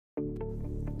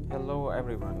Hello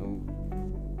everyone,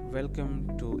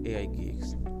 welcome to AI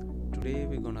Geeks. Today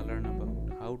we're gonna learn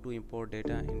about how to import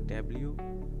data in Tableau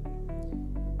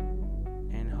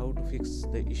and how to fix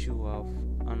the issue of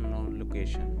unknown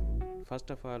location. First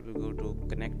of all, we go to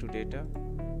connect to data.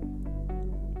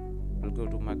 We'll go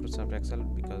to Microsoft Excel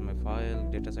because my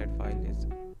dataset file is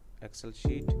Excel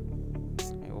sheet.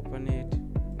 I open it,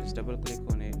 just double click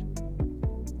on it.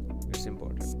 It's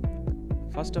important.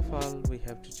 First of all, we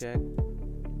have to check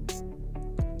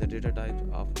the data type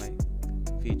of my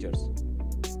features.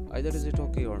 Either is it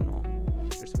okay or no.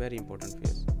 It's a very important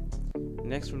phase.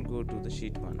 Next we'll go to the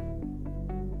sheet 1.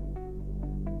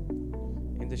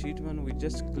 In the sheet 1 we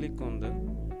just click on the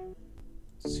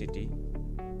city.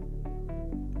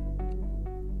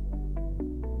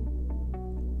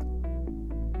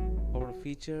 Our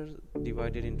features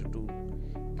divided into two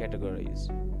categories.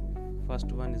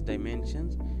 First one is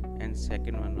dimensions and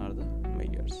second one are the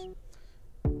measures.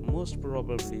 Most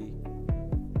probably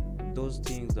those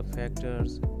things, the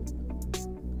factors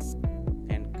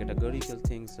and categorical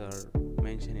things are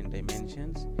mentioned in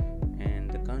dimensions,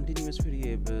 and the continuous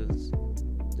variables,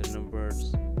 the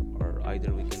numbers, or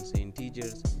either we can say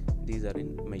integers, these are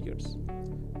in measures.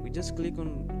 We just click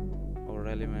on our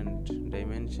relevant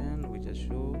dimension, we just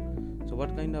show so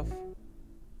what kind of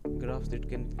graphs that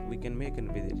we can make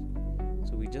and with it.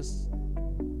 So we just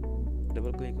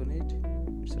double click on it,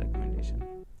 it's a recommendation.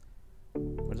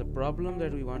 But the problem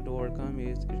that we want to overcome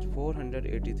is it's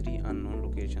 483 unknown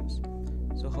locations.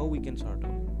 So how we can sort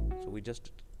out? So we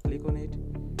just click on it.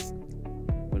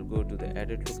 We'll go to the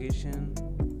edit location,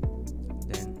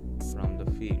 then from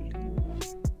the field,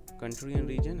 country and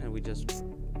region, and we just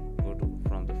go to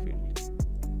from the field.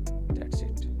 That's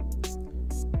it.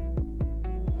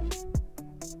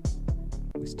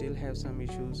 We still have some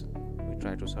issues. We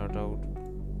try to sort out.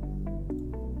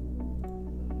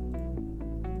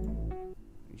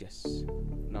 Yes,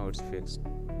 now it's fixed.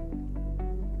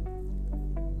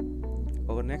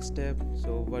 Our next step,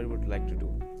 so what we would like to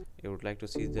do, you would like to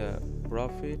see the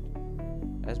profit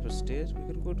as per stage.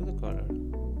 We can go to the color,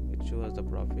 it shows the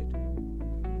profit,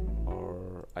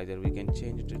 or either we can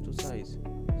change it to size,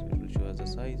 so it will show us the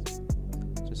size.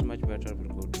 So it's much better.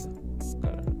 We'll